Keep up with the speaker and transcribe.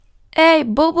Hey,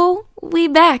 boo-boo, we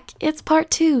back. It's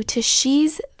part 2 to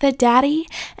She's the Daddy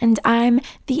and I'm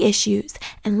the Issues.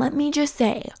 And let me just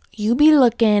say, you be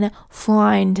looking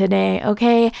fine today,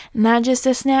 okay? Not just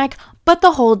a snack, but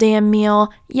the whole damn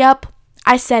meal. Yep,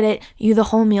 I said it, you the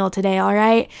whole meal today,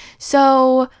 alright?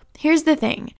 So, here's the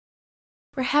thing.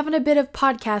 We're having a bit of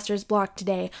podcaster's block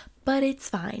today, but it's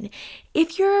fine.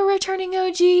 If you're a returning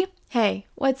OG, hey,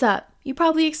 what's up? You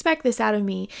probably expect this out of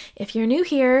me. If you're new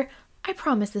here, I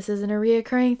promise this isn't a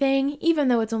reoccurring thing, even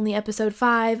though it's only episode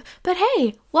 5. But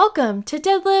hey, welcome to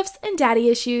Deadlifts and Daddy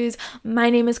Issues. My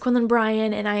name is Quinlan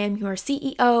Bryan, and I am your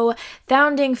CEO,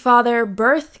 founding father,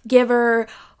 birth giver,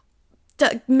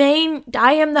 I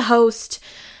am the host.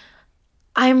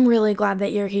 I'm really glad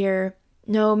that you're here.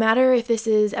 No matter if this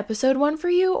is episode 1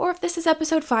 for you or if this is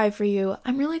episode 5 for you,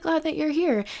 I'm really glad that you're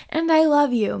here, and I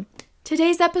love you.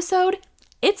 Today's episode,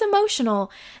 it's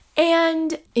emotional.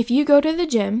 And if you go to the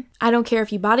gym, I don't care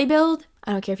if you bodybuild,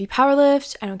 I don't care if you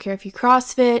powerlift, I don't care if you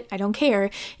CrossFit, I don't care.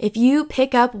 If you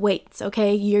pick up weights,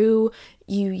 okay, you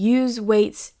use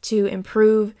weights to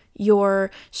improve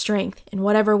your strength in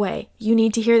whatever way. You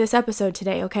need to hear this episode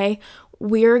today, okay?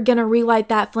 We're gonna relight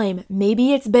that flame.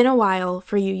 Maybe it's been a while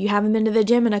for you. You haven't been to the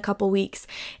gym in a couple weeks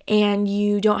and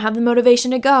you don't have the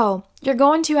motivation to go. You're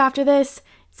going to after this.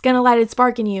 It's going to light a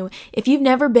spark in you. If you've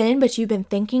never been, but you've been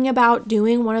thinking about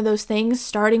doing one of those things,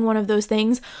 starting one of those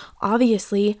things,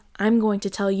 obviously, I'm going to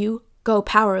tell you, go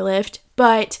powerlift.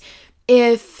 But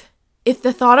if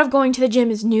the thought of going to the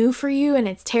gym is new for you and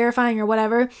it's terrifying or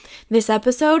whatever, this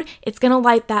episode, it's going to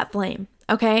light that flame,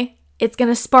 okay? It's going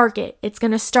to spark it. It's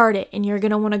going to start it, and you're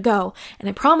going to want to go. And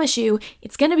I promise you,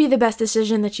 it's going to be the best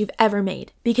decision that you've ever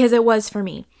made, because it was for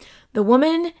me. The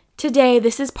woman today,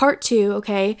 this is part 2,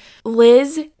 okay?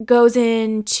 Liz goes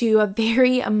into a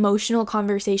very emotional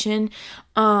conversation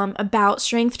about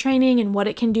strength training and what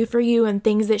it can do for you and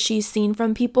things that she's seen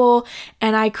from people.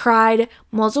 And I cried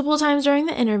multiple times during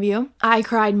the interview. I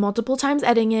cried multiple times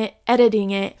editing it.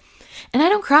 And I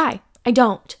don't cry. I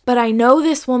don't. But I know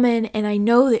this woman, and I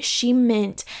know that she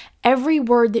meant every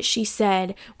word that she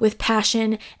said with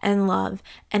passion and love.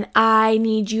 And I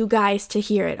need you guys to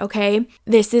hear it, okay?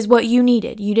 This is what you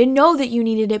needed. You didn't know that you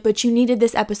needed it, but you needed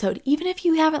this episode. Even if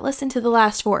you haven't listened to the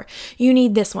last 4, you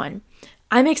need this one.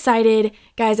 I'm excited.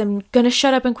 Guys, I'm going to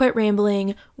shut up and quit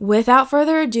rambling. Without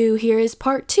further ado, here is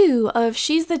part 2 of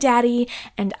She's the Daddy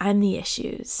and I'm the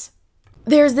Issues.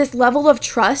 There's this level of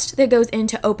trust that goes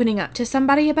into opening up to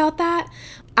somebody about that.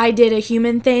 I did a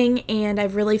human thing and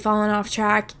I've really fallen off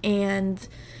track, and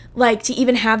like to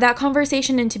even have that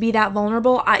conversation and to be that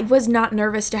vulnerable, I was not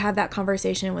nervous to have that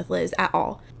conversation with Liz at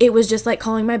all. It was just like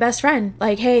calling my best friend,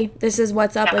 like, hey, this is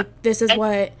what's up, like this is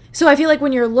what. So I feel like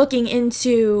when you're looking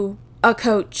into a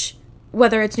coach,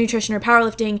 whether it's nutrition or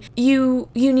powerlifting, you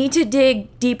need to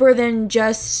dig deeper than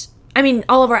just, I mean,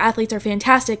 all of our athletes are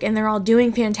fantastic and they're all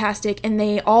doing fantastic and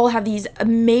they all have these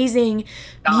amazing,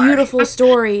 beautiful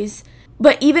stories.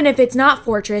 But even if it's not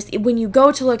Fortress, when you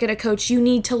go to look at a coach, you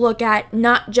need to look at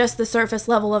not just the surface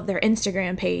level of their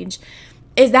Instagram page.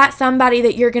 Is that somebody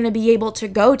that you're going to be able to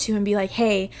go to and be like,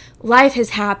 hey, life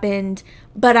has happened,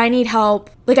 but I need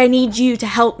help. Like, I need you to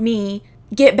help me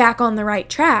get back on the right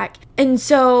track. And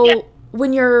so yeah.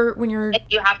 when you're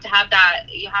you have to have that,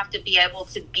 you have to be able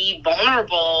to be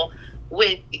vulnerable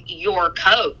with your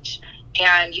coach,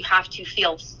 and you have to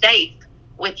feel safe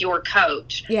with your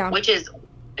coach, which is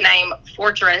the name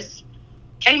Fortress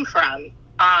came from.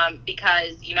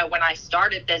 Because, you know, when I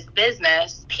started this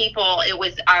business, it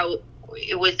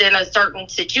was in a certain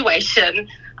situation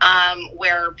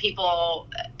where people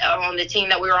on the team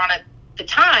that we were on at the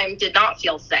time did not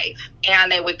feel safe. And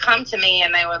they would come to me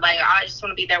and they would like, I just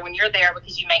want to be there when you're there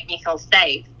because you make me feel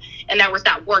safe. And there was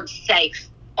that word safe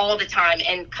all the time.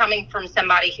 And coming from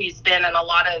somebody who's been in a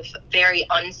lot of very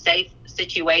unsafe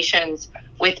situations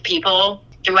with people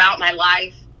throughout my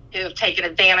life who have taken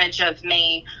advantage of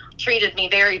me, treated me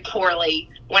very poorly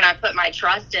when I put my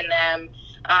trust in them,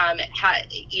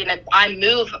 I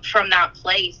move from that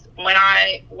place when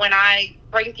I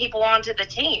bring people onto the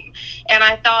team. And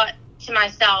I thought to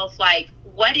myself, like,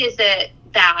 what is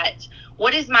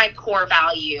my core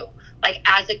value, like,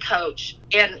 as a coach?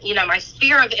 And, you know, my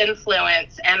sphere of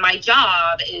influence and my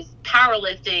job is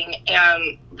powerlifting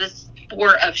and the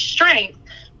sport of strength,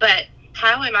 but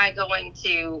how am I going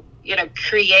to, you know,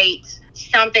 create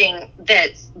something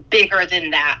that's bigger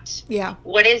than that? Yeah.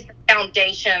 What is the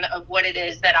foundation of what it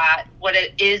is that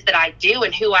I do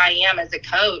and who I am as a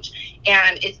coach?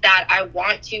 And it's that I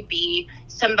want to be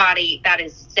somebody that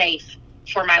is safe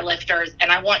for my lifters,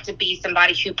 and I want to be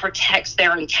somebody who protects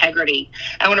their integrity.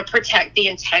 I want to protect the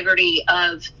integrity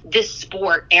of this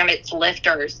sport and its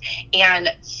lifters.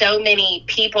 And so many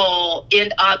people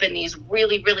end up in these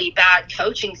really, really bad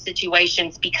coaching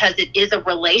situations because it is a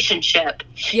relationship.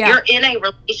 Yeah. You're in a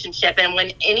relationship, and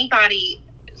when anybody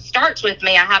starts with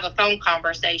me, I have a phone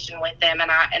conversation with them, and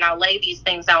I lay these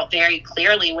things out very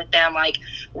clearly with them. Like,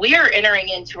 we are entering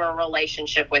into a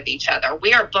relationship with each other.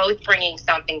 We are both bringing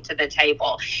something to the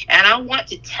table, and I want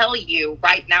to tell you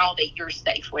right now that you're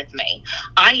safe with me.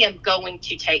 I am going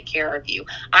to take care of you.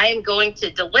 I am going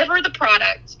to deliver the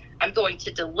product. I'm going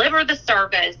to deliver the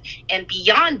service. And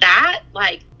beyond that,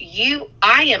 like,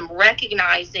 I am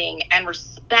recognizing and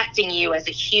respecting you as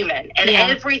a human, and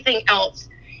everything else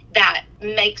that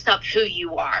makes up who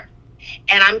you are.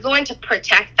 And I'm going to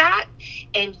protect that.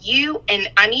 And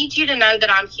I need you to know that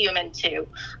I'm human too.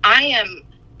 I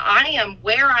am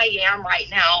where I am right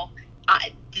now.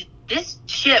 This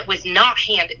shit was not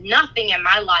handed. Nothing in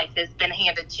my life has been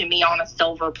handed to me on a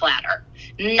silver platter.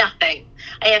 Nothing.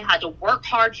 I have had to work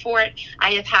hard for it.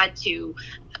 I have had to.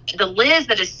 The Liz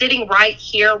that is sitting right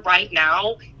here, right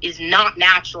now, is not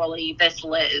naturally this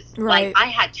Liz. Right. Like, I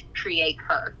had to create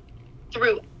her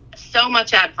through so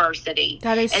much adversity.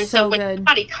 That is and so when good.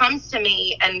 Somebody comes to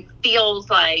me and feels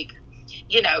like,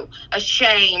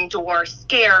 ashamed or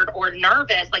scared or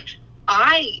nervous, like,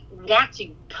 I want to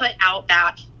put out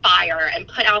that fire and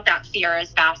put out that fear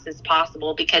as fast as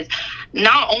possible, because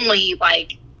not only,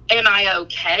 like, am I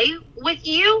okay with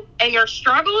you and your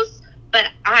struggles, but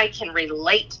I can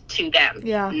relate to them.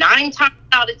 Yeah. 9 times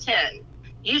out of 10.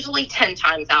 Usually 10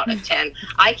 times out of 10,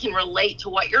 I can relate to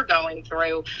what you're going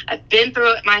through. I've been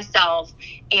through it myself,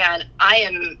 and I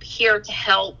am here to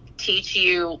help teach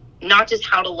you not just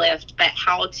how to lift, but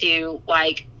how to,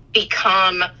 like,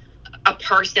 become a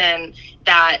person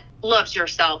that loves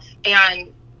yourself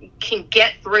and can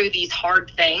get through these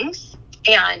hard things.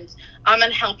 And I'm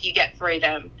going to help you get through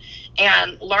them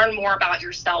and learn more about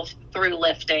yourself through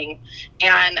lifting.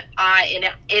 And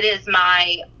it is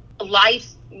my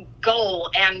life's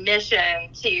goal and mission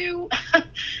to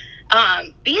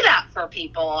be that for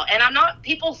people. And I'm not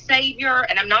people's savior,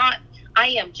 and I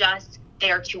am just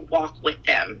there to walk with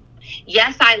them.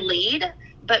 Yes, I lead,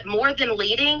 but more than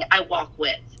leading, I walk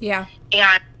with. Yeah.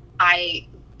 And I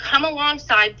come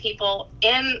alongside people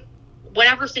in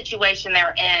whatever situation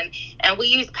they're in, and we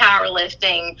use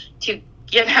powerlifting to,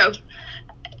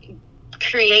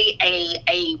 create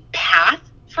a path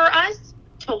for us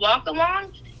to walk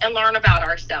along and learn about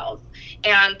ourselves.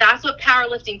 And that's what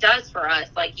powerlifting does for us.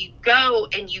 Like, you go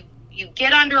and you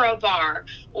get under a bar,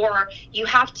 or you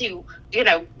have to,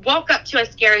 walk up to a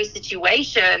scary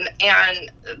situation,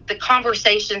 and the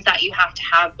conversations that you have to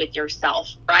have with yourself,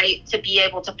 right? To be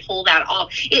able to pull that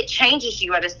off. It changes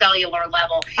you at a cellular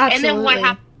level. Absolutely. And then what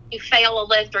happens? You fail a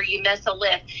lift or you miss a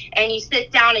lift, and you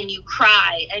sit down and you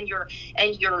cry, and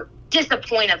you're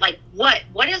disappointed. Like,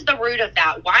 what is the root of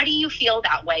that? Why do you feel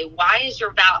that way? Why is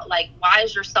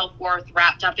your self-worth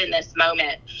wrapped up in this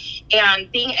moment?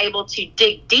 And being able to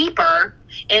dig deeper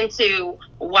into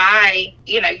why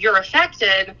you're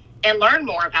affected, and learn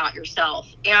more about yourself,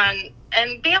 and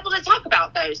be able to talk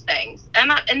about those things.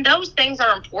 And those things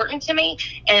are important to me,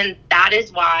 and that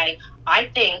is why I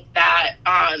think that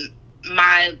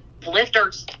my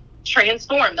lifters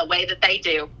transform the way that they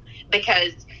do,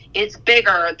 because it's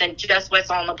bigger than just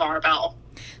what's on the barbell.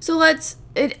 So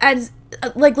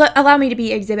allow me to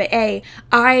be Exhibit A.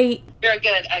 You're a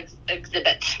good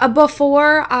exhibit.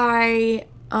 Before I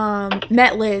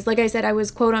met Liz, like I said, I was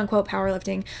quote unquote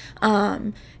powerlifting,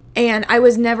 and I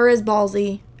was never as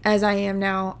ballsy as I am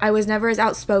now. I was never as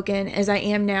outspoken as I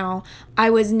am now. I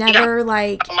was never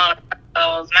like.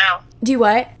 Balls now. Do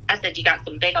what? I said you got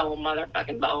some big old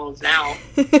motherfucking balls now.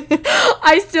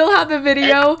 I still have a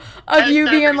video of you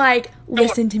being like,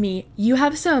 listen to me, you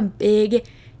have some big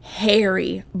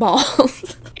hairy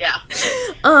balls. Yeah.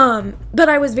 But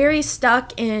I was very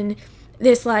stuck in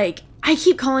this, like, I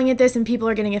keep calling it this and people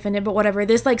are getting offended, but whatever,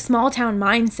 this like small town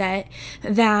mindset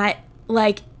that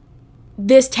like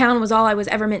this town was all I was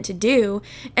ever meant to do,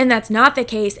 and that's not the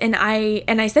case. And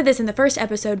I said this in the first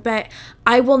episode, but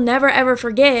I will never ever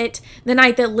forget the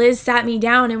night that Liz sat me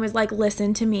down and was like,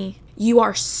 listen to me, you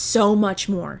are so much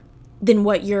more than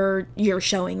what you're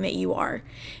showing that you are.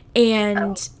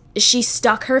 And she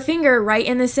stuck her finger right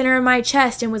in the center of my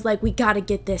chest and was like, we got to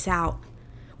get this out.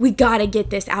 We got to get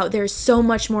this out. There's so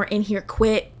much more in here.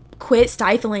 Quit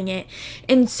stifling it.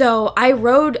 And so I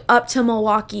rode up to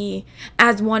Milwaukee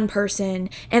as one person,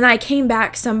 and I came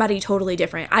back somebody totally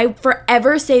different. I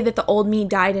forever say that the old me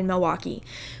died in Milwaukee,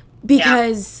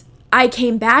 because I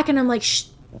came back and I'm like,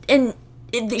 and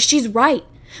she's right.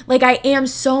 Like, I am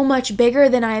so much bigger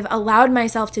than I've allowed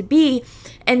myself to be.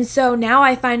 And so now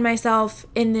I find myself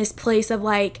in this place of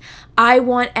like, I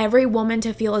want every woman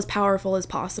to feel as powerful as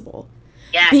possible.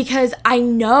 Yes. Because I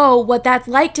know what that's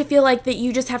like to feel like that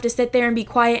you just have to sit there and be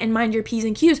quiet and mind your P's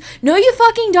and Q's. No, you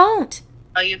fucking don't.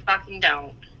 No, you fucking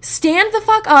don't. Stand the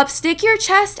fuck up, stick your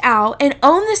chest out, and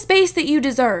own the space that you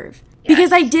deserve. Yes.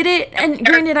 Because I did it, and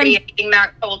granted, I'm creating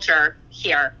that culture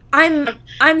here. I'm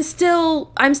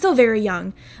still very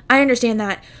young. I understand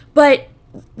that, but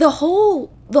the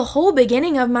whole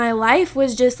beginning of my life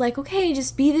was just like, okay,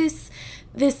 just be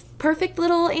this perfect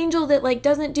little angel that like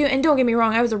doesn't do. And don't get me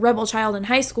wrong, I was a rebel child in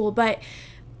high school, but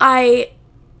I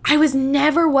was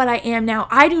never what I am now.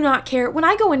 I do not care. When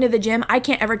I go into the gym, I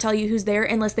can't ever tell you who's there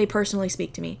unless they personally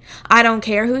speak to me. I don't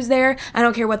care who's there. I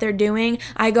don't care what they're doing.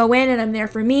 I go in and I'm there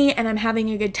for me and I'm having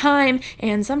a good time.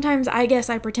 And sometimes I guess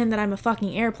I pretend that I'm a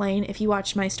fucking airplane if you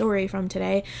watched my story from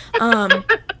today. I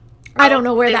don't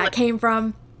know where that came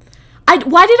from.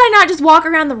 Why did I not just walk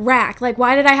around the rack? Like,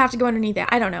 why did I have to go underneath it?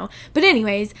 I don't know. But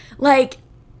anyways, like,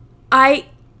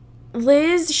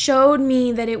 Liz showed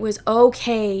me that it was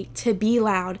okay to be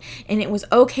loud and it was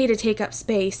okay to take up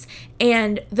space.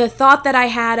 And the thought that I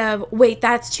had of, wait,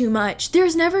 that's too much.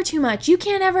 There's never too much. You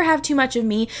can't ever have too much of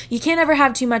me. You can't ever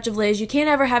have too much of Liz. You can't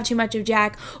ever have too much of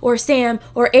Jack or Sam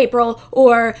or April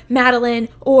or Madeline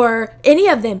or any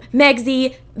of them.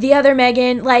 Megsy, the other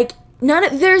Megan, like,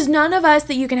 there's none of us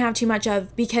that you can have too much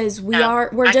of because we're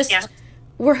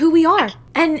who we are.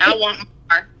 And I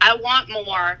want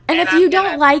more. And if you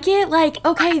don't like it, like,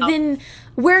 okay, then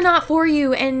we're not for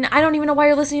you. And I don't even know why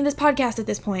you're listening to this podcast at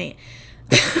this point.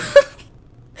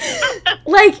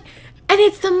 Like, and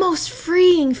it's the most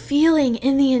freeing feeling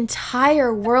in the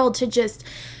entire world to just,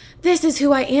 this is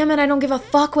who I am and I don't give a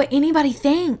fuck what anybody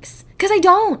thinks. Because I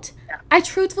don't. I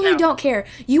truthfully don't care.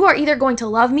 You are either going to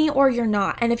love me or you're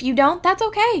not. And if you don't, that's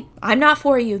okay. I'm not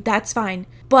for you. That's fine.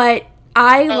 But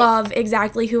I love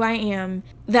exactly who I am.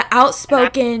 The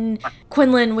outspoken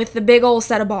Quinlan with the big old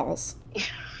set of balls.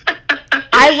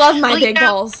 I love my big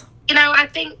balls. I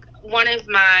think one of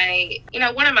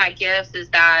my gifts is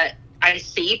that I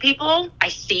see people. I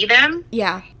see them.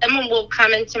 Yeah. Someone will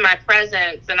come into my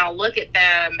presence and I'll look at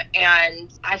them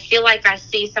and I feel like I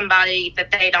see somebody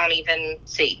that they don't even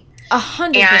see.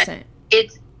 100%.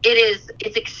 It's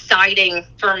exciting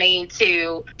for me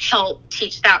to help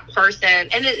teach that person.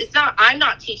 And I'm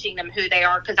not teaching them who they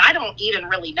are because I don't even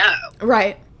really know.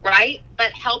 Right.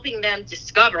 But helping them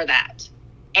discover that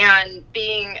and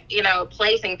being, a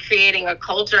place and creating a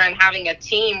culture and having a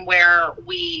team where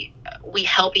we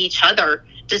help each other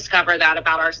discover that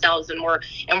about ourselves and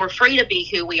we're free to be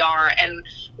who we are and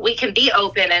we can be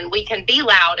open and we can be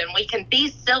loud and we can be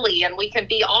silly and we can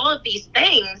be all of these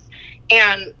things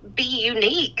and be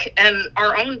unique in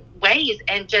our own ways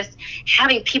and just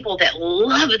having people that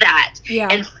love that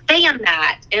and fan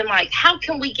that and like, how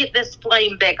can we get this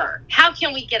flame bigger? How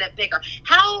can we get it bigger?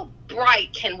 How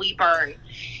bright can we burn?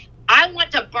 I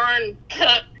want to burn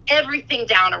everything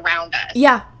down around us.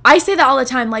 Yeah, I say that all the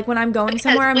time. Like when I'm going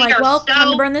somewhere, I'm like, well,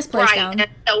 time to burn this place down. And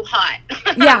so hot.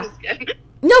 Yeah.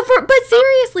 No, but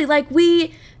seriously, like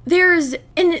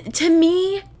and to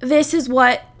me, this is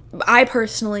what I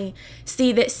personally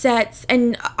see that sets,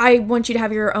 and I want you to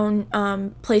have your own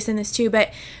place in this too,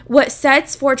 but what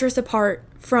sets Fortress apart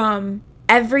from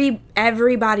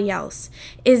everybody else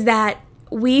is that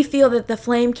we feel that the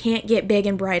flame can't get big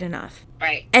and bright enough.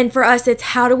 Right. And for us, it's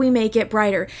how do we make it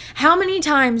brighter? How many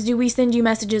times do we send you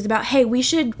messages about, hey, we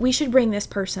should bring this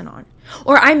person on?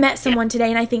 Or I met someone today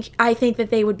and I think that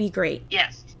they would be great.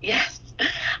 Yes.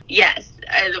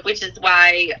 Which is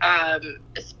why,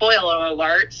 spoiler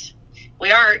alert,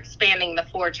 we are expanding the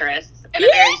Fortress in a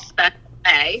very special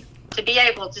way to be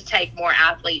able to take more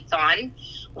athletes on.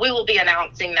 We will be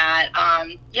announcing that,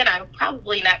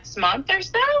 probably next month or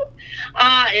so.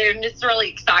 And it's really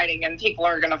exciting and people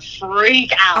are going to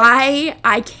freak out.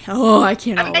 I cannot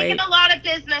wait. I'm making a lot of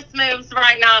business moves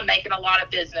right now.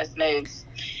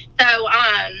 So,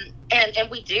 and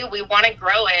we want to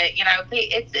grow it.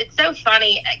 It's so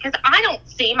funny because I don't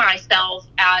see myself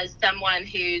as someone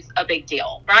who's a big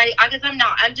deal, right? Because I'm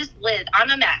not. I'm just Liz. I'm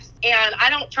a mess. And I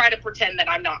don't try to pretend that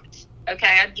I'm not.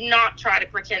 Okay, I do not try to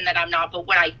pretend that I'm not, but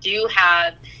what I do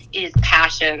have is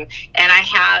passion, and I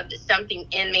have something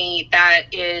in me that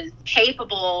is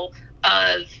capable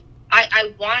of,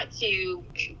 I want to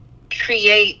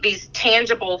create these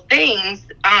tangible things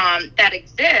that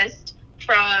exist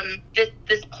from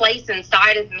this place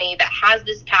inside of me that has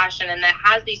this passion and that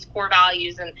has these core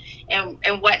values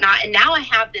and whatnot. And now I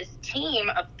have this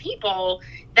team of people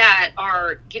that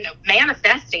are,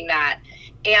 manifesting that.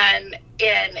 And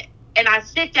I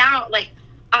sit down, like,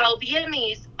 I'll be in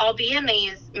these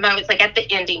moments, like at the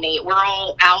indie meet, we're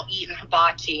all out eating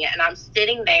hibachi, and I'm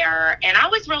sitting there, and I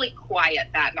was really quiet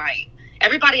that night.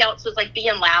 Everybody else was like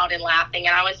being loud and laughing,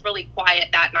 and I was really quiet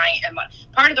that night. And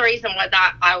part of the reason was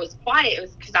that I was quiet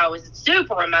was because I was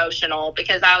super emotional,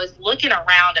 because I was looking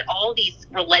around at all these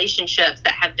relationships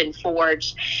that have been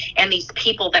forged, and these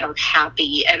people that are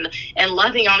happy and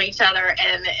loving on each other,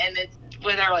 and it's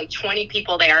where there are like 20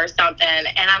 people there or something,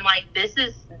 and I'm like, this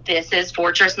is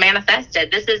Fortress manifested.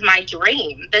 This is my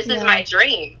dream. This is my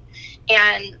dream.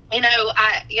 And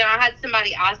I had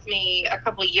somebody ask me a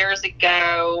couple of years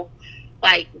ago,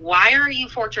 like, why are you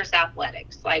Fortress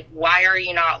Athletics? Like, why are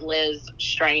you not Liz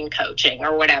Strain coaching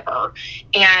or whatever?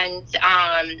 And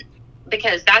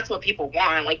because that's what people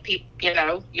want. Like, people,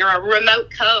 you're a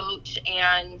remote coach,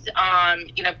 and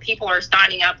people are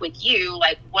signing up with you.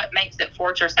 Like, what makes it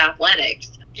Fortress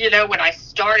Athletics? When I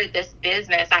started this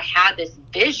business, I had this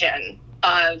vision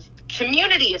of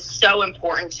community is so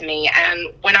important to me.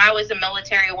 And when I was a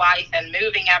military wife and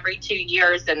moving every 2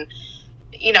 years and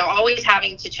always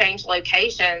having to change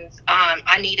locations,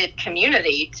 I needed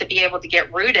community to be able to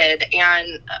get rooted.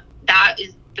 And that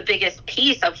is the biggest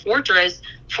piece of Fortress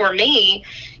for me.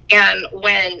 And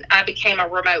when I became a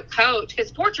remote coach,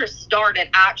 because Fortress started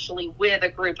actually with a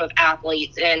group of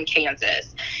athletes in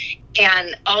Kansas.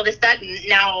 And all of a sudden,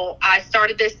 now I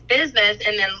started this business,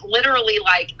 and then literally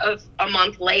like a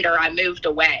month later, I moved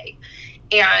away.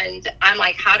 And I'm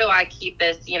like, how do I keep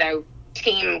this,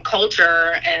 team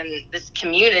culture and this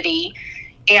community?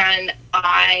 And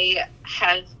I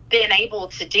have been able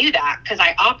to do that because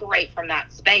I operate from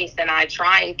that space, and I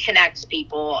try and connect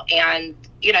people. And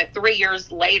 3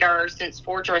 years later, since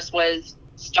Fortress was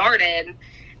started,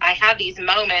 I have these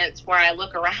moments where I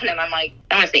look around and I'm like,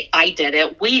 I don't want to say I did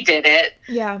it, we did it.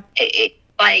 Yeah.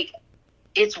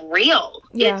 It's real.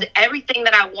 Yeah. It's everything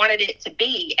that I wanted it to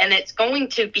be, and it's going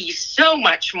to be so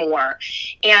much more.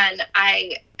 And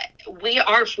we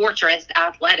are Fortress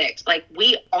Athletics. Like,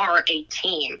 we are a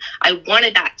team. I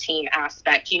wanted that team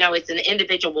aspect. It's an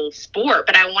individual sport,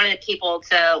 but I wanted people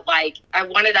to, I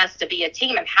wanted us to be a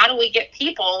team. And how do we get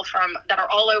people that are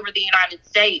all over the United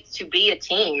States to be a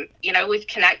team? We've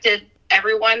connected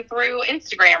everyone through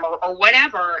Instagram or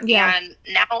whatever. Yeah. And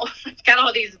now we've got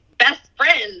all these best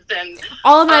friends, and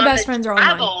all of my best friends are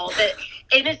online.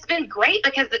 And it's been great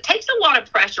because it takes a lot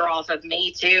of pressure off of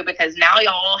me too, because now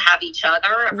y'all have each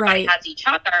other. Everybody has each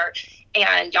other,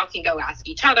 and y'all can go ask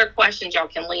each other questions. Y'all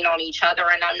can lean on each other,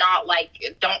 and I'm not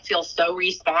don't feel so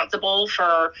responsible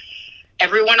for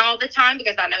everyone all the time,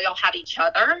 because I know y'all have each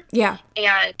other. Yeah.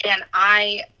 And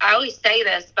I always say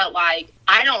this, but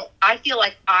I feel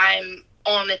like I'm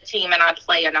on the team and I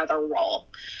play another role.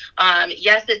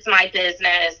 Yes, it's my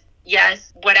business.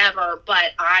 Yes, whatever.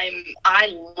 But I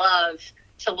love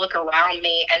to look around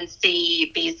me and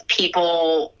see these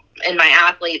people and my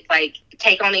athletes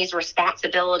take on these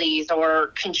responsibilities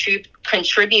or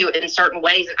contribute in certain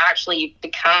ways and actually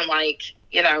become a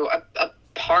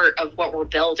part of what we're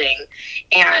building,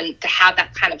 and to have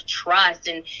that kind of trust.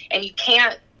 And you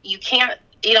can't,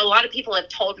 a lot of people have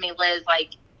told me, Liz,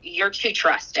 you're too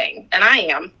trusting, and I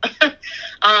am,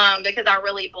 because I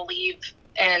really believe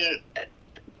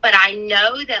but I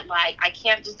know that I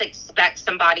can't just expect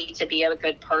somebody to be a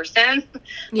good person.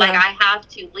 Yeah. I have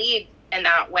to lead in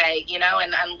that way,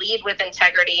 and lead with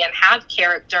integrity and have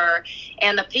character.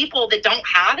 And the people that don't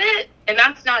have it, and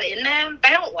that's not in them, they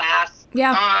don't last.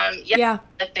 Yeah. Yeah.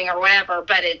 The thing or whatever,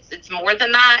 but it's more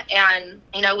than that. And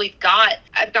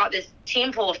I've got this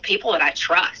team full of people that I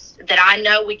trust, that I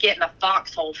know would get in the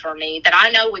foxhole for me, that I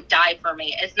know would die for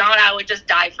me. It's not I would just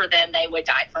die for them, they would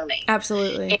die for me.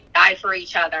 Absolutely. And die for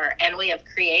each other. And we have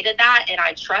created that, and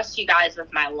I trust you guys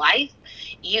with my life.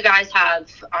 You guys have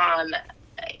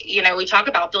we talk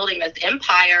about building this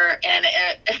empire, and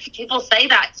people say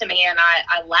that to me, and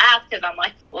I laugh, because I'm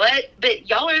like, what? But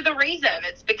y'all are the reason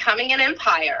it's becoming an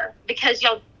empire, because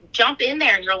y'all jump in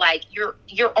there and you're like, you're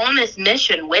on this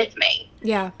mission with me.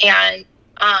 Yeah. And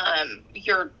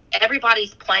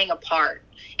everybody's playing a part,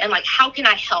 and how can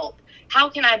I help? How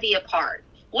can I be a part?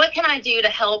 What can I do to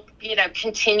help,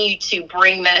 continue to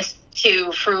bring this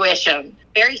to fruition?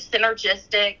 Very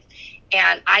synergistic.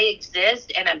 And I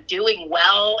exist, and I'm doing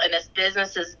well, and this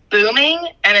business is booming,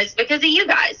 and it's because of you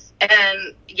guys.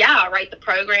 And yeah, I write the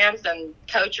programs and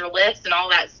coach your lifts and all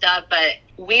that stuff, but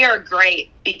we are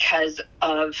great because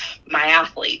of my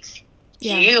athletes.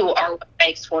 Yeah. You are what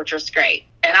makes Fortress great.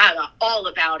 And I'm all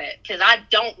about it, because I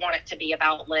don't want it to be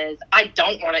about Liz. I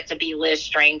don't want it to be Liz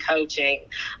Strain coaching.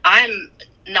 I'm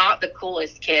not the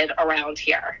coolest kid around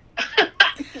here.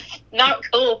 Not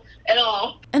cool at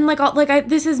all. And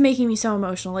this is making me so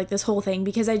emotional, like this whole thing,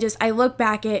 because I look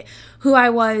back at who I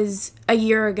was a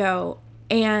year ago,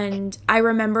 and I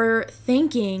remember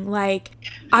thinking, like,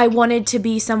 I wanted to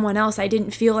be someone else. I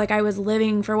didn't feel like I was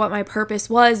living for what my purpose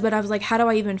was, but I was like, how do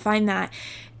I even find that?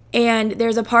 And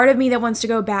there's a part of me that wants to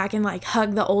go back and, like,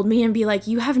 hug the old me and be like,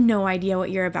 you have no idea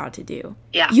what you're about to do.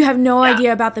 Yeah. You have no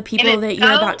idea about the people that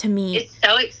you're about to meet. It's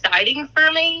so exciting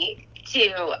for me,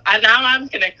 too. Now I'm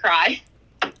going to cry.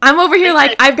 I'm over here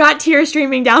like, I've got tears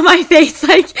streaming down my face.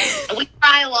 Like, we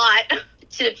cry a lot.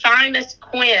 To find Miss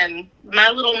Quinn, my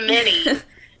little Minnie,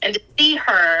 and to see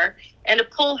her and to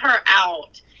pull her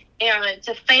out and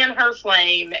to fan her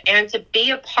flame and to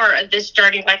be a part of this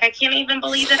journey. Like, I can't even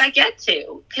believe that I get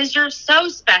to, because you're so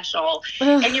special.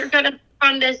 And you're going to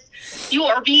find this, you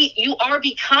are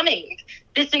becoming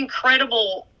this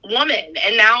incredible woman.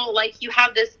 And now, like, you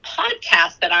have this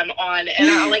podcast that I'm on, and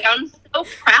I'm so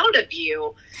proud of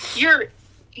you. You're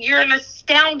an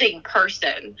astounding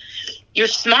person. You're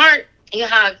smart.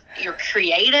 You're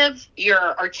creative,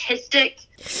 you're artistic,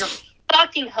 you're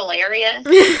fucking hilarious,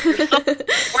 you're so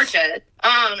gorgeous.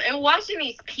 And watching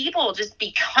these people just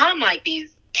become like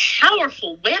these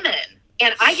powerful women,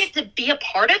 and I get to be a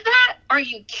part of that? Are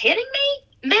you kidding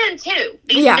me? Men too.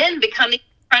 These men becoming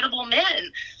incredible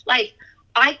men. Like,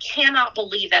 I cannot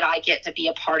believe that I get to be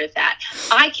a part of that.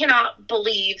 I cannot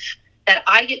believe that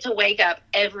I get to wake up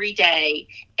every day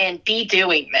and be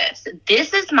doing this.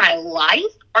 This is my life.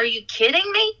 Are you kidding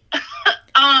me?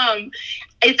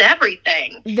 It's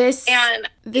everything.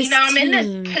 I'm in this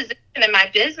position in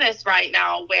my business right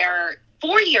now where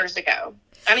 4 years ago,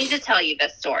 I need to tell you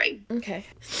this story. Okay.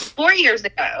 4 years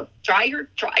ago, dry your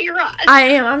eyes. I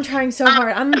am. I'm trying so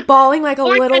hard. I'm bawling like a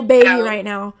little baby right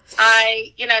now.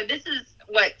 This is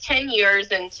 10 years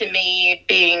into me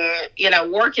being,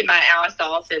 working my ass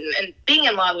off and being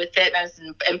in love with fitness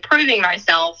and improving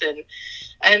myself.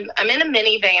 And I'm in a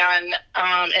minivan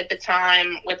at the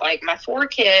time with, like, my 4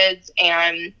 kids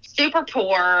and super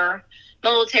poor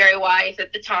military wife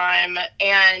at the time.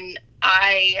 And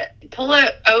I pull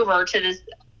it over to this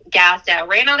gas station. I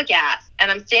ran out of gas,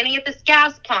 and I'm standing at this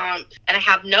gas pump, and I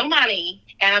have no money,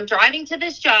 and I'm driving to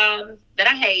this job that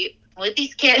I hate with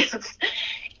these kids.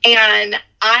 And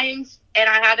I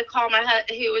had to call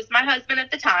who was my husband at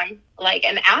the time,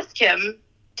 and ask him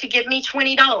to give me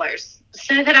 $20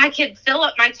 so that I could fill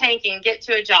up my tank and get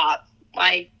to a job.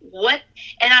 Like, what?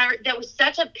 And that was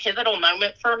such a pivotal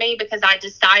moment for me, because I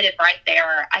decided right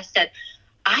there, I said,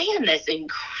 I am this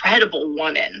incredible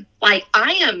woman. Like,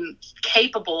 I am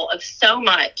capable of so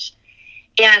much,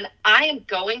 and I am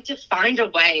going to find a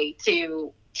way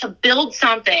to build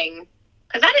something.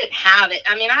 Because I didn't have it.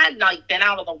 I mean, I had, been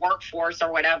out of the workforce or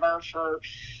whatever I was,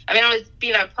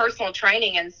 personal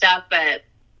training and stuff, but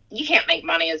you can't make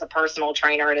money as a personal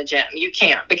trainer at a gym. You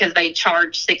can't, because they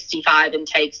charge $65 and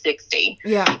take $60.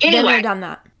 Yeah. Anyway, I've done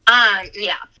that.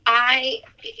 Yeah.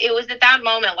 It was at that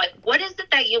moment, like, what is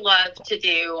it that you love to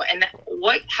do? And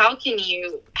how can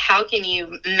you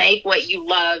make what you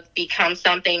love become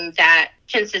something that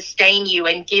can sustain you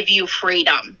and give you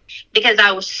freedom? Because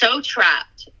I was so trapped.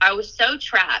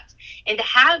 And to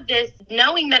have this,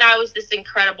 knowing that I was this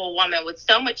incredible woman with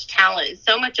so much talent and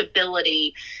so much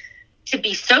ability, to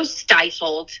be so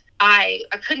stifled, I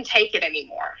couldn't take it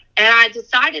anymore. And I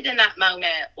decided in that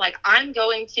moment, like, I'm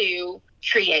going to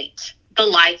create the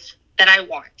life that I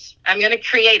want. I'm going to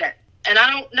create it. And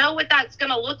I don't know what that's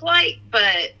going to look like,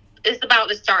 but it's about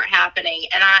to start happening.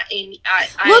 And I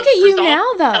look at you now,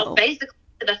 though. Basically,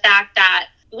 to the fact that,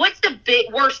 what's the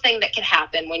worst thing that could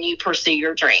happen when you pursue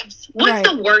your dreams? What's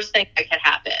the worst thing that could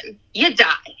happen? You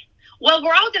die. Well,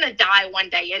 we're all going to die one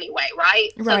day anyway,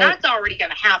 right? So that's already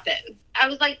going to happen. I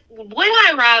was like, would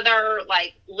I rather,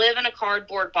 live in a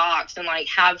cardboard box and,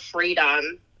 have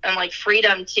freedom, and,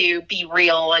 freedom to be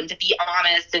real and to be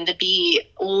honest and to be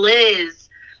Liz,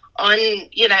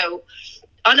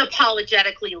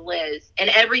 unapologetically Liz,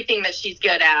 and everything that she's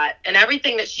good at and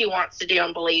everything that she wants to do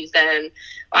and believes in.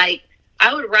 I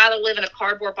would rather live in a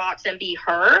cardboard box and be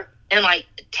her and,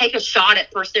 take a shot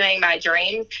at pursuing my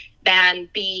dreams than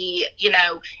be,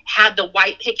 have the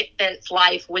white picket fence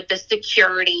life with the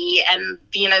security and,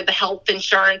 the health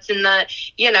insurance and the,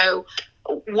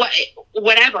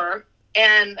 whatever.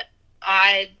 And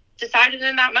I decided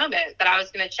in that moment that I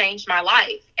was going to change my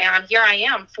life. And here I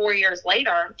am 4 years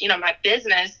later. My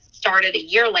business started a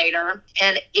year later.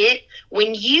 And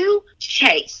when you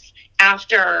chase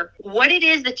after what it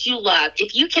is that you love,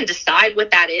 if you can decide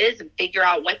what that is and figure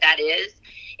out what that is,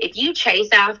 if you chase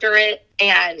after it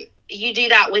and you do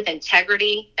that with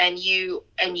integrity and you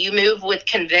move with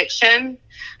conviction,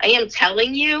 I am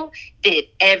telling you that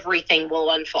everything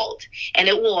will unfold, and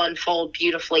it will unfold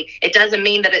beautifully. It doesn't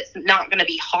mean that it's not going to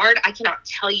be hard. I cannot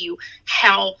tell you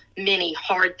how many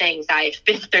hard things I have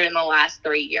been through in the last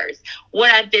 3 years,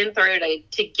 what I've been through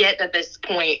to get to this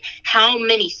point, how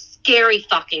many scary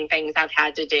fucking things I've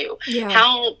had to do,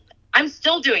 how I'm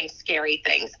still doing scary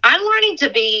things. I'm learning to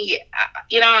be,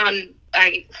 I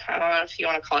don't know if you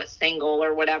want to call it single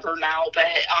or whatever now, but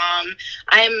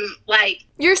I'm like,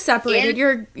 you're separated.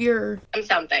 I'm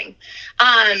something.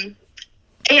 And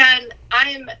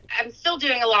I'm still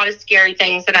doing a lot of scary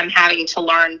things that I'm having to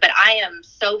learn, but I am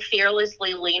so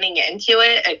fearlessly leaning into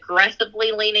it,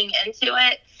 aggressively leaning into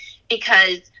it,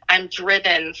 because I'm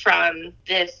driven from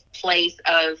this place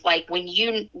of like, when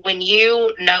you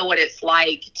know what it's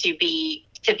like to be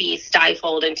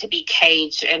stifled and to be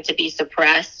caged and to be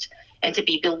suppressed and to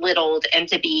be belittled and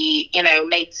to be,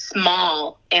 made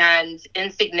small and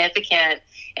insignificant.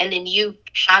 And then you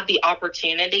have the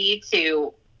opportunity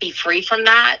to be free from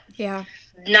that. Yeah.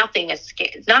 Nothing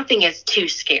is too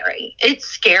scary. It's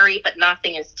scary, but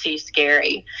nothing is too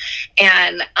scary.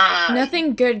 And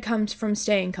nothing good comes from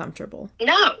staying comfortable.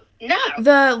 No.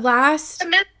 The last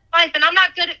life, and I'm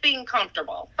not good at being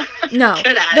comfortable. No.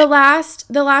 The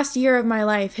last year of my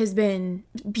life has been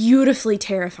beautifully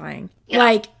terrifying. Yeah.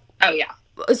 Like, oh yeah.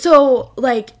 So,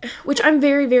 like, which I'm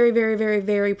very, very, very, very,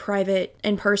 very private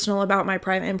and personal about my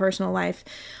private and personal life.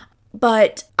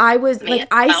 But I was, like,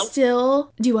 I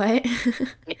still... Do what?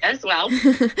 Me as well.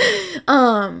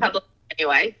 Public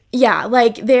anyway. Yeah,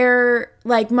 like, they're,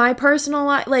 like, my personal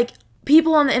life... Like,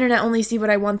 people on the internet only see what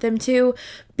I want them to,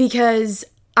 because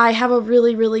I have a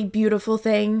really, really beautiful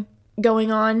thing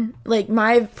going on. Like,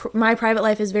 my private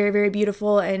life is very, very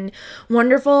beautiful and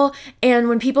wonderful, and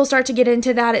when people start to get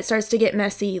into that, it starts to get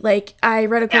messy. Like, I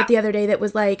read a quote the other day that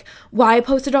was like, why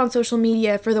post it on social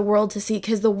media for the world to see?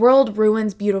 Because the world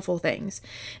ruins beautiful things.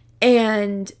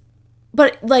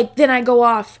 But, like, then I go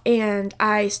off and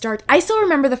I still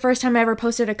remember the first time I ever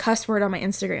posted a cuss word on my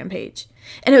Instagram page.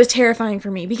 And it was terrifying for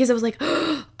me because it was like,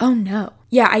 oh no.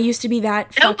 Yeah, I used to be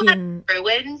that fucking...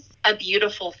 ruins a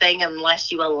beautiful thing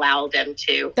unless you allow them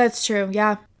to. That's true,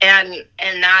 yeah. And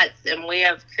we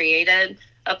have created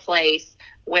a place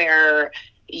where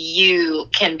you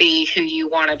can be who you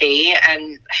want to be,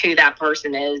 and who that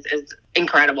person is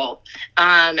incredible.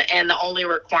 And the only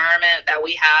requirement that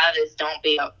we have is don't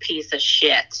be a piece of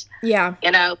shit. Yeah.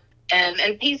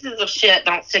 And pieces of shit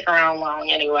don't stick around long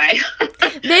anyway.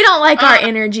 They don't like our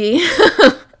energy.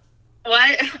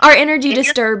 What? Our energy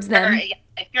disturbs them.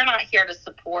 If you're not here to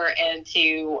support and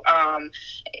to,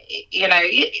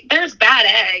 there's bad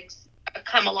eggs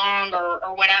come along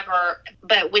or whatever.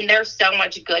 But when there's so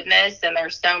much goodness and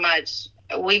there's so much,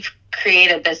 we've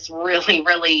created this really,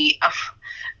 really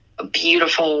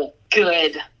beautiful,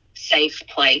 good, safe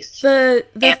place.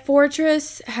 The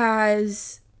fortress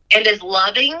has... And as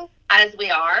loving as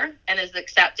we are and as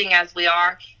accepting as we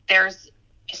are, there's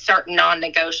certain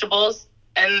non-negotiables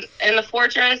in the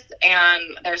fortress, and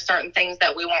there's certain things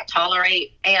that we won't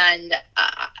tolerate, and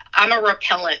I'm a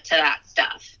repellent to that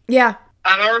stuff. Yeah.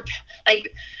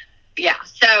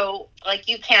 So like,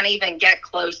 you can't even get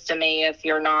close to me if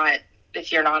you're not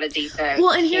a decent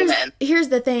human. Here's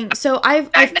the thing. So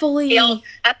I fully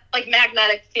that's like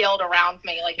magnetic field around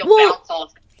me, like you'll bounce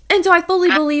off. And so I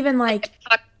fully believe in like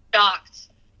shocked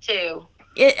too.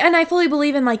 And I fully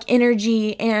believe in like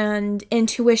energy and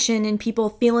intuition and people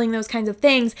feeling those kinds of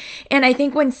things. And I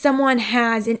think when someone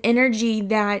has an energy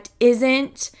that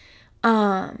isn't,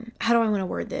 how do I want to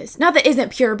word this? Not that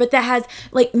isn't pure, but that has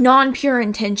like non-pure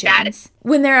intentions.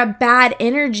 When they're a bad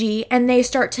energy and they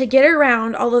start to get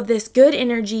around all of this good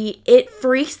energy, it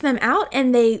freaks them out,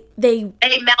 and they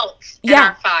melt in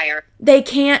our fire. They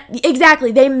can't,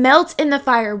 exactly, they melt in the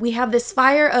fire. We have this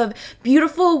fire of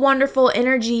beautiful, wonderful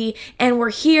energy, and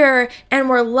we're here, and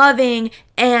we're loving,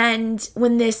 and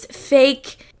when this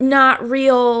fake, not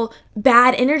real,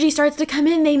 bad energy starts to come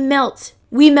in, they melt.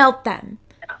 We melt them.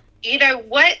 You know,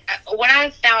 what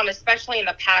I've found, especially in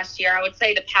the past year, I would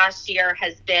say the past year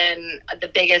has been the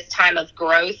biggest time of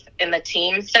growth in the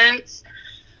team sense,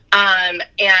 and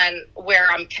where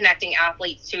I'm connecting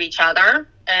athletes to each other,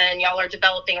 and y'all are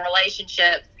developing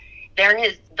relationships. There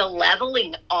is the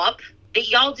leveling up that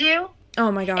y'all do.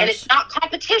 Oh my gosh. And it's not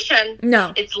competition.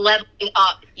 No. It's leveling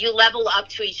up. You level up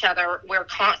to each other. We're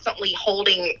constantly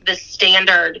holding the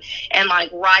standard and like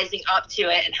rising up to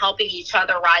it and helping each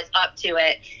other rise up to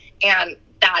it. And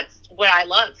that's what I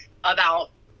love about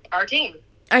our team.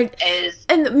 And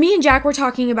me and Jack were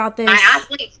talking about this. My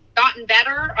athletes gotten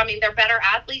better. I mean, they're better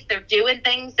athletes. They're doing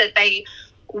things that they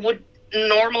would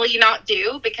normally not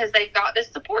do because they've got this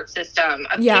support system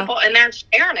of people, and they're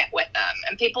sharing it with them,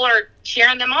 and people are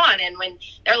cheering them on. And when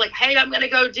they're like, hey, I'm going to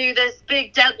go do this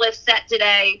big deadlift set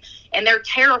today, and they're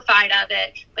terrified of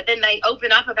it, but then they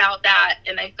open up about that,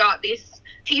 and they've got these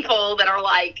people that are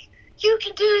like, you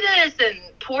can do this, and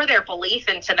pour their belief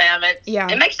into them.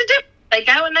 It makes a difference. They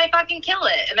go and they fucking kill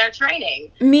it in their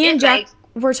training. Me and Jack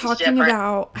were talking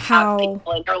about how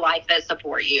people in your life that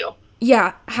support you.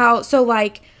 Yeah, so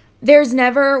like there's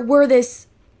never, we're this,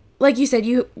 like you said,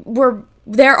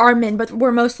 there are men, but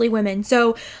we're mostly women.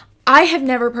 So I have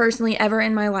never personally ever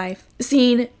in my life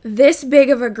seen this big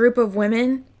of a group of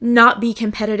women not be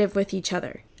competitive with each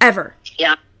other. Ever.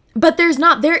 Yeah. But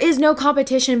there is no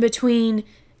competition between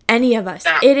any of us.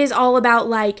 It is all about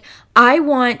like, I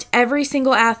want every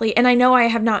single athlete, and I know I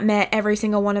have not met every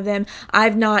single one of them.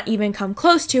 I've not even come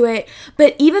close to it.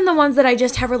 But even the ones that I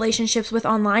just have relationships with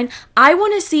online, I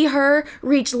want to see her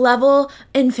reach level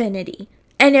infinity.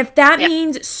 And if that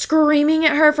means screaming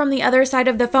at her from the other side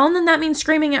of the phone, then that means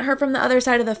screaming at her from the other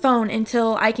side of the phone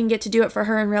until I can get to do it for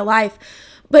her in real life.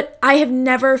 But I have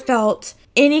never felt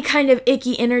any kind of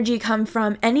icky energy come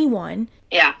from anyone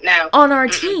on our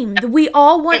team. We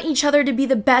all want each other to be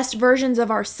the best versions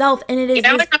of ourselves, and it is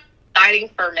what's exciting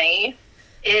for me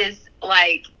is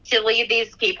like to lead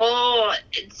these people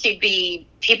to be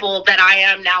people that I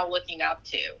am now looking up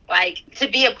to, like to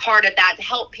be a part of that, to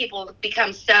help people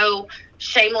become so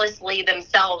shamelessly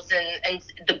themselves and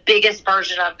the biggest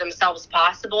version of themselves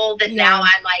possible, that now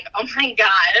I'm like, oh my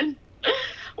God,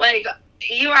 like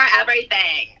you are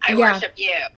everything. I worship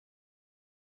you.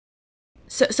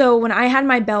 So when I had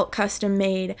my belt custom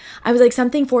made, I was like,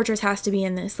 something Fortress has to be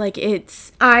in this. Like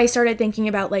I started thinking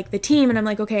about like the team, and I'm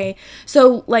like, okay,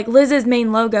 so like Liz's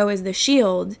main logo is the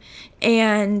shield,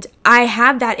 and I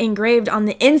have that engraved on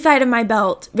the inside of my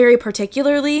belt very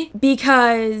particularly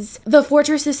because the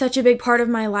Fortress is such a big part of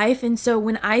my life. And so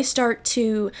when I start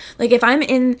to, like, if I'm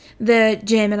in the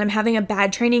gym and I'm having a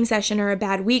bad training session or a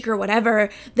bad week or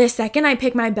whatever, the second I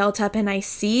pick my belt up and I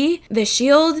see the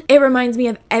shield, it reminds me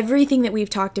of everything that we've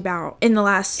talked about in the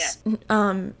last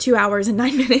 2 hours and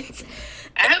 9 minutes.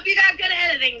 I hope you got good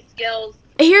editing skills.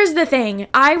 Here's the thing.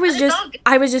 I was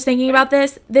just thinking about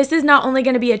this. This is not only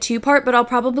going to be a 2-part, but I'll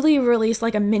probably release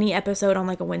like a mini episode on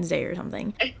like a Wednesday or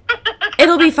something.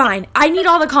 It'll be fine. I need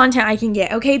all the content I can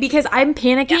get, okay? Because I'm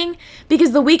panicking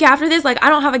because the week after this, like I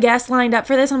don't have a guest lined up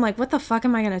for this. I'm like, what the fuck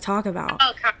am I going to talk about?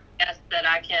 Oh, guest that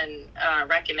I can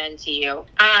recommend to you.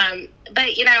 But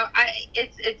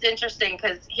it's interesting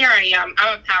because here I am.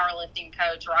 I'm a powerlifting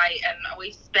coach, right? And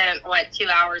we spent 2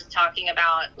 hours talking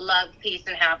about love, peace,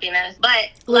 and happiness. But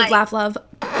live, laugh, love.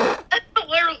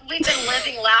 We've been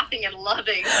living, laughing, and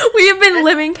loving. We have been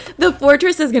living. The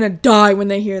Fortress is gonna die when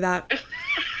they hear that.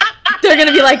 They're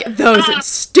gonna be like, those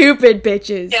stupid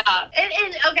bitches. Yeah.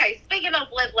 And okay, speaking of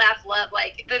live, laugh, love,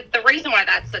 like the reason why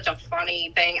that's such a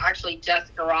funny thing, actually,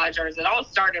 Jessica Rogers, it all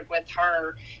started with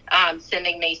her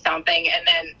sending me something, and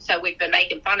then so we've been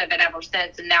making fun of it ever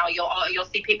since. And now you'll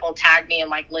see people tag me in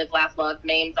like live, laugh, love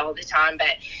memes all the time.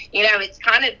 But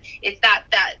it's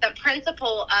that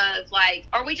principle of like,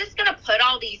 are we just gonna put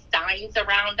all these signs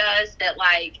around us that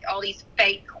like all these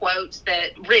fake quotes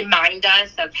that remind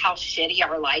us of how shitty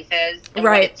our life is and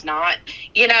what it's not,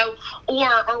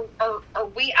 or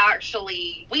we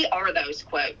are those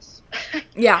quotes.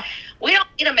 Yeah. We don't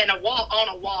need them on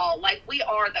a wall. Like we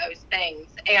are those things.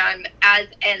 And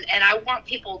I want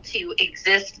people to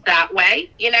exist that way,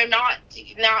 not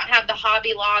have the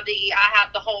Hobby Lobby. I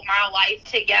have the whole my life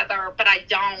together, but I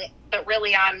don't. But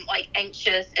really, I'm like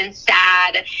anxious and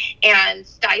sad and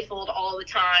stifled all the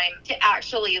time, to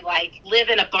actually like live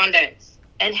in abundance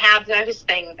and have those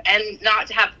things, and not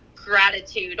to have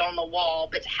gratitude on the wall,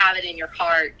 but to have it in your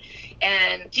heart.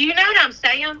 And do you know what I'm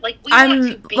saying? Like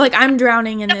I'm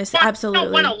drowning in this. Absolutely.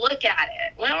 We don't want to look at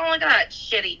it. We don't look at that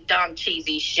shitty, dumb,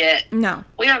 cheesy shit. No.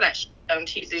 We have that dumb,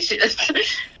 cheesy shit.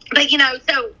 But,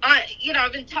 so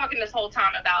I've been talking this whole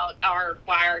time about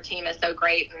why our team is so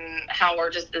great and how we're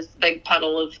just this big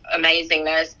puddle of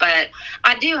amazingness. But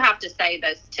I do have to say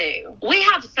this too. We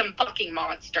have some fucking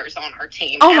monsters on our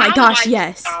team. Oh my gosh,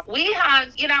 yes. We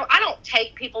have, I don't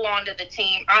take people onto the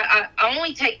team. I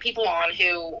only take people on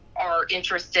who are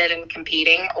interested in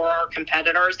competing or are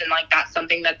competitors, and like that's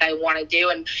something that they want to do.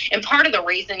 And part of the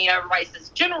reason, everybody says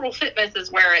general fitness is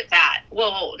where it's at.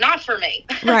 Well, not for me.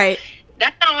 Right.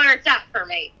 That's not where it's at for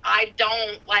me. I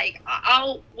don't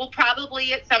we'll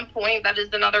probably at some point, that is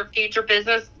another future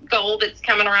business goal that's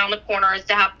coming around the corner, is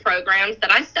to have programs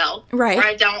that I sell. Right. Where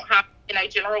I don't have to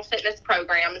general fitness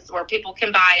programs where people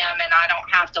can buy them, and I don't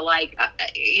have to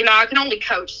I can only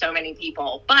coach so many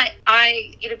people, but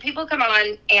people come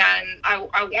on and I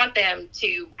want them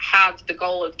to have the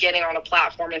goal of getting on a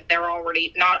platform if they're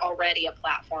not already a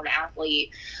platform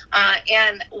athlete.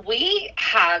 And we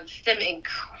have some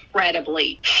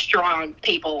incredibly strong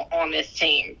people on this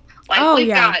team. We've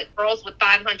got girls with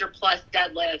 500 plus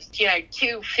deadlifts,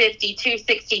 250,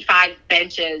 265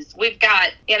 benches. We've got,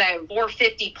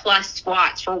 450 plus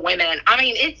squats for women. I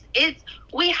mean,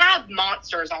 we have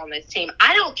monsters on this team.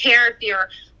 I don't care if you're,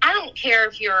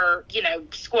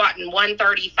 squatting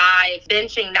 135,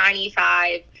 benching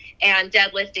 95, and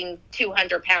deadlifting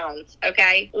 200 pounds,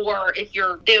 okay? Or if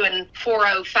you're doing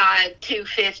 405,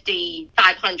 250,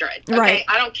 500, okay? Right.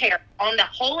 I don't care. On the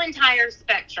whole entire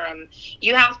spectrum,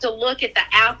 you have to look at the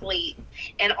athlete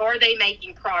and are they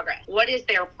making progress? What is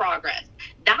their progress?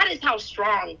 That is how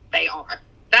strong they are.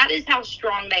 That is how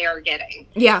strong they are getting.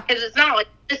 Yeah. Because it's not like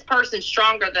this person's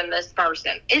stronger than this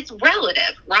person. It's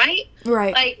relative, right?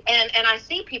 Right. And I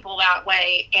see people that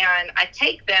way, and I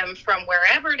take them from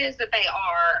wherever it is that they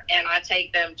are, and I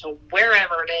take them to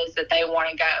wherever it is that they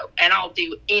want to go. And I'll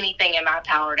do anything in my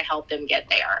power to help them get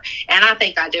there. And I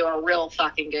think I do a real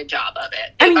fucking good job of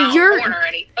it.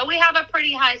 But we have a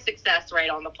pretty high success rate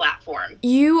on the platform.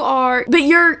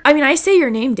 I say your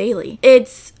name daily.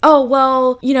 It's,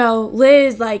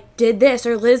 Liz, did this,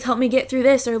 or Liz helped me get through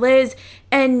this, or Liz.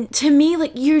 And to me,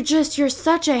 you're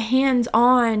such a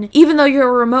hands-on, even though you're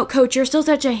a remote coach, you're still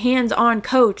such a hands-on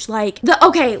coach. Let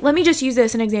me just use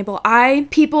this as an example.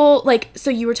 So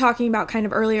you were talking about kind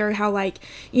of earlier how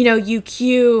you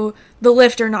cue the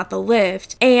lifter, not the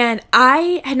lift. And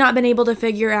I had not been able to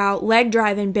figure out leg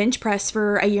drive and bench press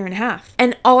for a year and a half.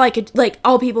 And all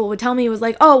people would tell me was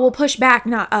push back,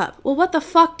 not up. Well, what the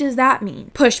fuck does that mean?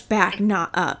 Push back,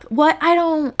 not up.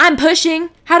 I'm pushing.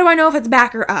 How do I know if it's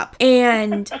back or up?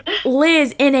 And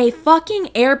Liz, in a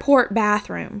fucking airport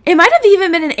bathroom, it might have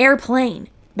even been an airplane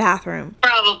bathroom.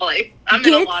 Probably. I'm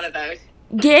in a lot of those.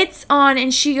 Gets on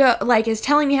and she is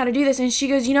telling me how to do this, and she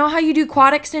goes, you know how you do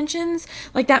quad extensions,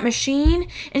 that machine?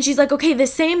 And she's like, okay, the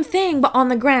same thing but on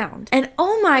the ground. And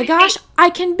oh my gosh, I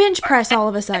can bench press all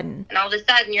of a sudden. And all of a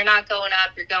sudden you're not going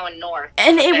up, you're going north.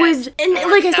 And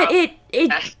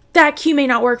that cue may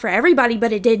not work for everybody,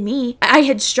 but it did me. I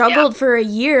had struggled for a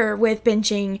year with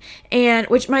benching, and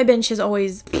which my bench has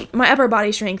always, my upper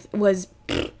body strength was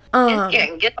get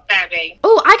the baby.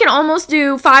 Oh, I can almost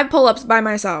do 5 pull-ups by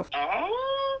myself. Oh.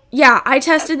 Yeah, I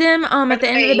tested them at the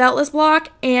end of the beltless block,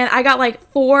 and I got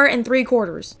 4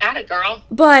 3/4. Atta girl.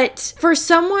 But for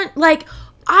someone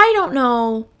I don't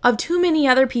know of too many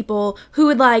other people who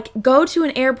would go to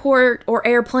an airport or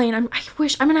airplane. I'm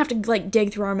gonna have to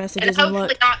dig through our messages and look.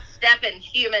 Hopefully not step in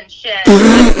human shit.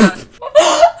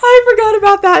 I forgot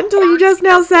about that until you just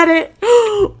now said it.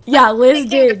 Yeah, Liz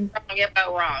did.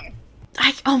 Go wrong.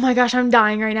 Oh my gosh, I'm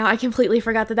dying right now. I completely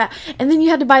forgot that. And then you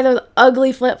had to buy those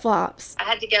ugly flip-flops. I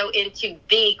had to go into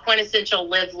the quintessential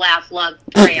Live, Laugh, Love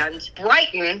brand,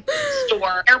 Brighton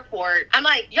store, airport. I'm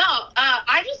like, y'all,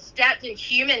 I just stepped in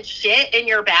human shit in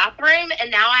your bathroom,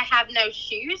 and now I have no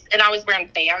shoes. And I was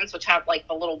wearing Vans, which have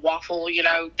the little waffle,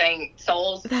 thing,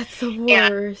 soles. That's the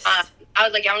worst. And, I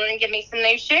was like, y'all gonna give me some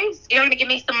new shoes? You're gonna give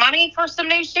me some money for some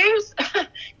new shoes?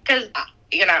 Because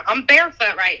I'm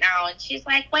barefoot right now. And she's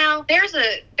like, well, there's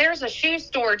a shoe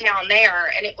store down there.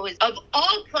 And it was, of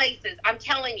all places, I'm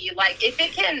telling you, if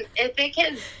it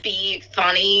can be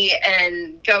funny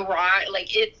and go wrong,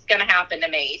 it's going to happen to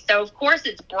me. So of course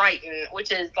it's Brighton,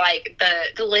 which is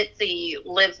the glitzy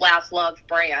Live, Laugh, Love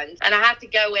brand. And I have to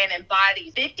go in and buy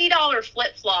these $50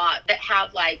 flip-flops that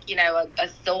have a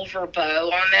silver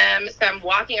bow on them. So I'm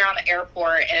walking around the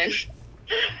airport and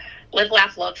Live,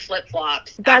 Laugh, Love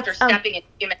flip-flops after stepping in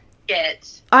human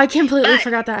shit. I completely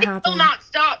forgot that happened. It will not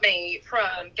stop me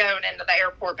from going into the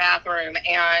airport bathroom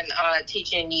and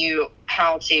teaching you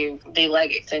how to do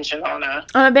leg extension on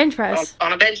a bench press.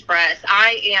 On a bench press.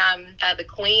 I am the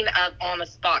queen of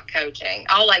on-the-spot coaching.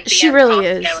 I'll she really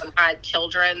is. And my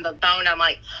children, the phone, I'm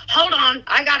like, hold on,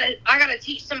 I gotta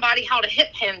teach somebody how to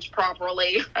hip hinge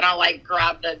properly. And I'll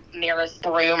grab the nearest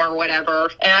broom or whatever.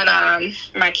 And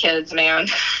my kids, man,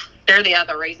 they're the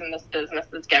other reason this business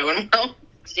is going well.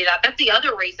 Do that. That's the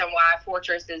other reason why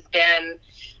Fortress has been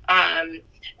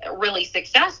really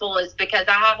successful, is because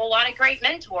I have a lot of great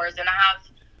mentors, and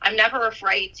I'm never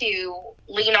afraid to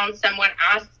lean on someone,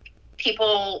 ask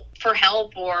people for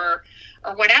help or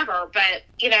whatever. But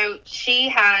she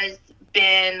has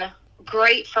been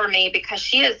great for me because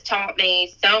she has taught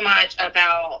me so much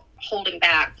about holding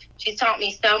back. She's taught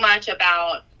me so much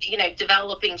about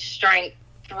developing strength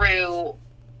through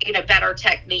better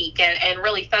technique and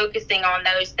really focusing on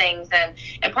those things.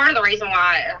 And part of the reason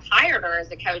why I hired her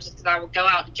as a coach is because I would go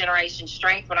out to Generation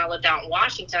Strength when I lived out in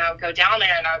Washington. I would go down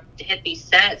there and I would hit these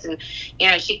sets, and,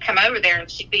 she'd come over there and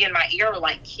she'd be in my ear,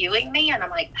 like, cueing me. And I'm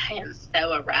like, I am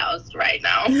so aroused right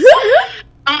now.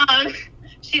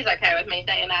 She's okay with me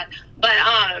saying that. But,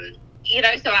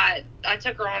 so I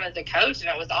took her on as a coach, and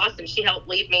it was awesome. She helped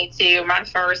lead me to my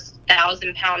first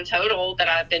 1,000-pound total that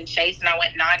I've been chasing. I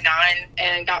went 9'9"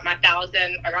 and got my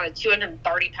 1,000. I got a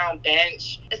 230-pound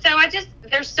bench. So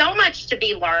there's so much to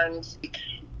be learned.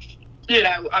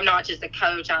 I'm not just a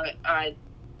coach. I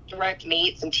direct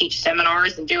meets and teach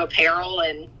seminars and do apparel.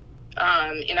 And,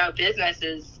 business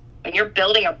is, when you're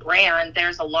building a brand,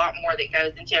 there's a lot more that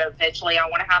goes into it. Eventually, I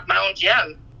want to have my own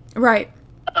gym. Right.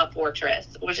 A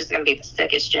Fortress, which is going to be the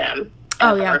sickest gym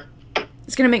ever. Oh, yeah.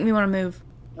 It's going to make me want to move.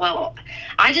 Well,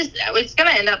 it's going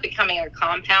to end up becoming a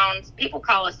compound. People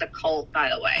call us a cult, by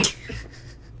the way.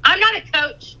 I'm not a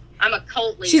coach. I'm a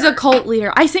cult leader. She's a cult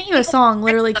leader. I sent you a song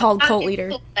literally called Cult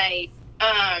Leader.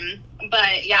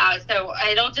 But yeah, so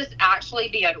it'll just actually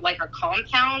be like a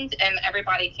compound, and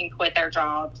everybody can quit their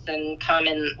jobs and come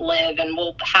and live, and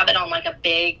we'll have it on like a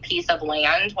big piece of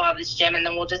land. We'll have this gym, and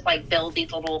then we'll just like build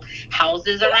these little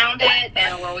houses around it,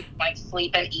 and where we can like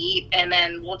sleep and eat, and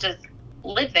then we'll just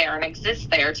live there and exist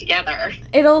there together.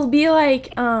 It'll be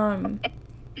like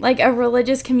a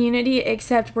religious community,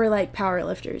 except we're like power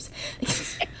lifters.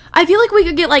 I feel like we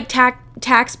could get like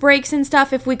tax breaks and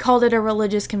stuff if we called it a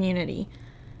religious community.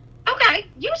 Okay,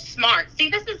 you're smart. See,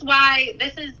 this is why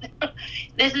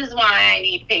I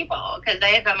need people, because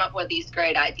they have come up with these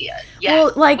great ideas. Yes,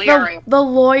 well, like the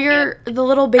lawyer, the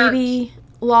little baby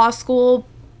law school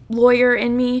lawyer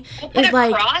in me is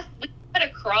like. We put a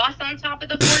cross on top of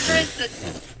the Fortress.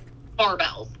 That's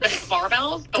barbells. That's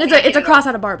barbells. It's a cross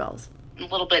out of barbells. A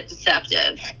little bit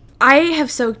deceptive. I have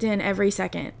soaked in every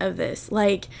second of this.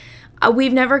 Like,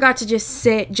 we've never got to just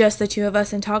sit, just the two of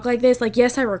us, and talk like this. Like,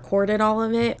 yes, I recorded all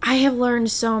of it. I have learned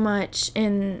so much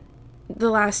in the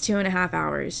last 2.5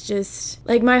 hours. Just,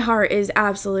 like, my heart is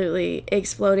absolutely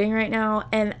exploding right now,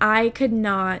 and I could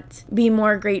not be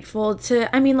more grateful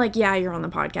to, I mean, like, yeah, you're on the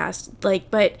podcast, like,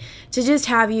 but to just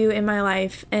have you in my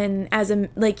life, and as a,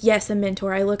 like, yes, a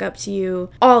mentor. I look up to you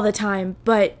all the time,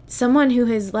 but someone who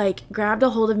has, like, grabbed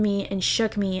a hold of me and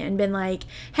shook me and been like,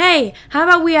 hey, how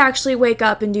about we actually wake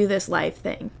up and do this life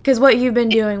thing? Because what you've been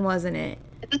doing wasn't it.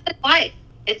 It's life.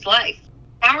 It's life.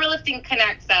 Powerlifting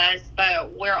connects us,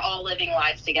 but we're all living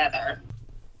life together.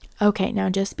 Okay, now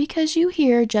just because you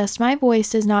hear just my voice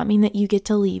does not mean that you get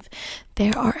to leave.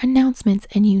 There are announcements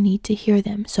and you need to hear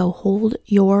them, so hold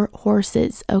your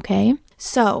horses, okay?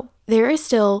 So, there is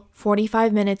still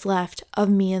 45 minutes left of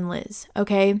me and Liz,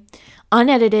 okay?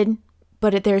 Unedited,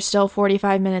 but there's still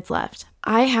 45 minutes left.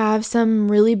 I have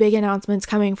some really big announcements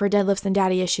coming for Deadlifts and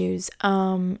Daddy Issues,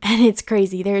 and it's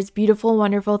crazy. There's beautiful,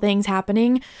 wonderful things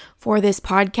happening for this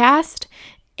podcast,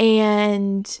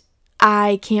 and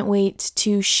I can't wait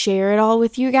to share it all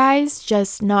with you guys,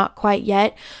 just not quite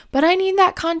yet, but I need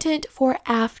that content for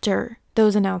after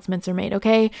those announcements are made,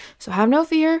 okay? So have no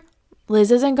fear.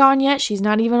 Liz isn't gone yet. She's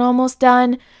not even almost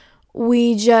done.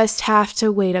 We just have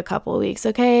to wait a couple weeks,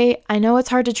 okay? I know it's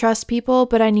hard to trust people,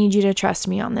 but I need you to trust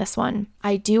me on this one.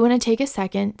 I do want to take a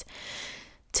second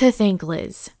to thank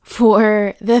Liz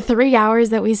for the 3 hours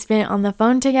that we spent on the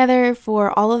phone together,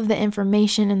 for all of the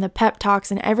information and the pep talks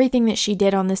and everything that she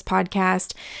did on this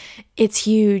podcast. It's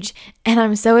huge, and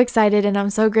I'm so excited and I'm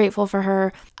so grateful for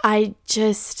her. I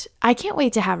can't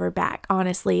wait to have her back,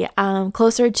 honestly.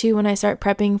 Closer to when I start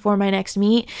prepping for my next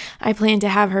meet, I plan to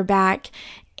have her back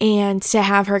and to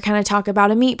have her kind of talk about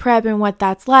a meet prep and what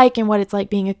that's like and what it's like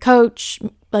being a coach,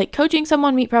 like coaching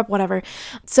someone, meet prep, whatever.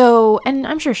 So, and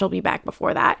I'm sure she'll be back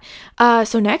before that.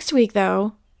 So next week,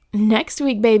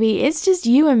 baby, it's just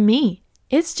you and me.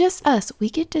 It's just us.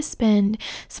 We get to spend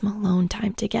some alone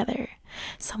time together.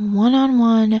 Some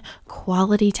one-on-one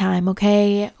quality time,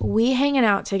 okay? We hanging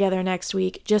out together next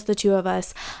week, just the two of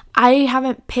us. I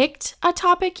haven't picked a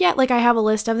topic yet. Like, I have a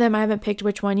list of them. I haven't picked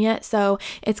which one yet, so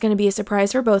it's going to be a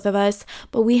surprise for both of us.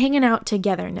 But we hanging out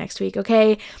together next week,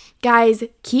 okay? Guys,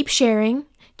 keep sharing.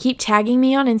 Keep tagging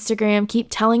me on Instagram. Keep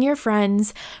telling your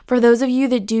friends. For those of you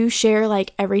that do share,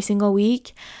 like, every single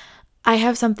week, I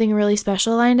have something really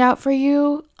special lined out for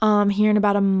you here in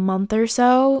about a month or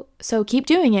so. So keep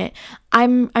doing it.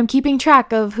 I'm keeping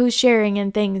track of who's sharing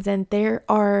and things, and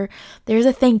there's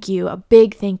a thank you, a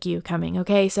big thank you coming,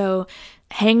 okay? So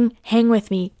hang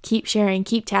with me. Keep sharing,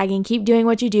 keep tagging, keep doing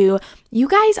what you do. You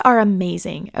guys are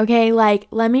amazing, okay? Like,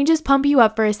 let me just pump you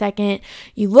up for a second.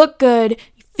 You look good.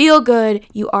 feel good.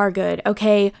 You are good,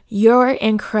 okay? You're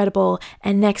incredible.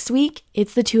 And next week,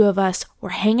 it's the two of us. We're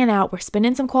hanging out. We're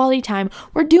spending some quality time.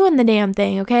 We're doing the damn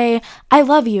thing, okay? I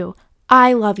love you.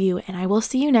 I love you. And I will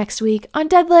see you next week on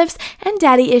Deadlifts and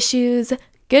Daddy Issues.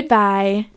 Goodbye.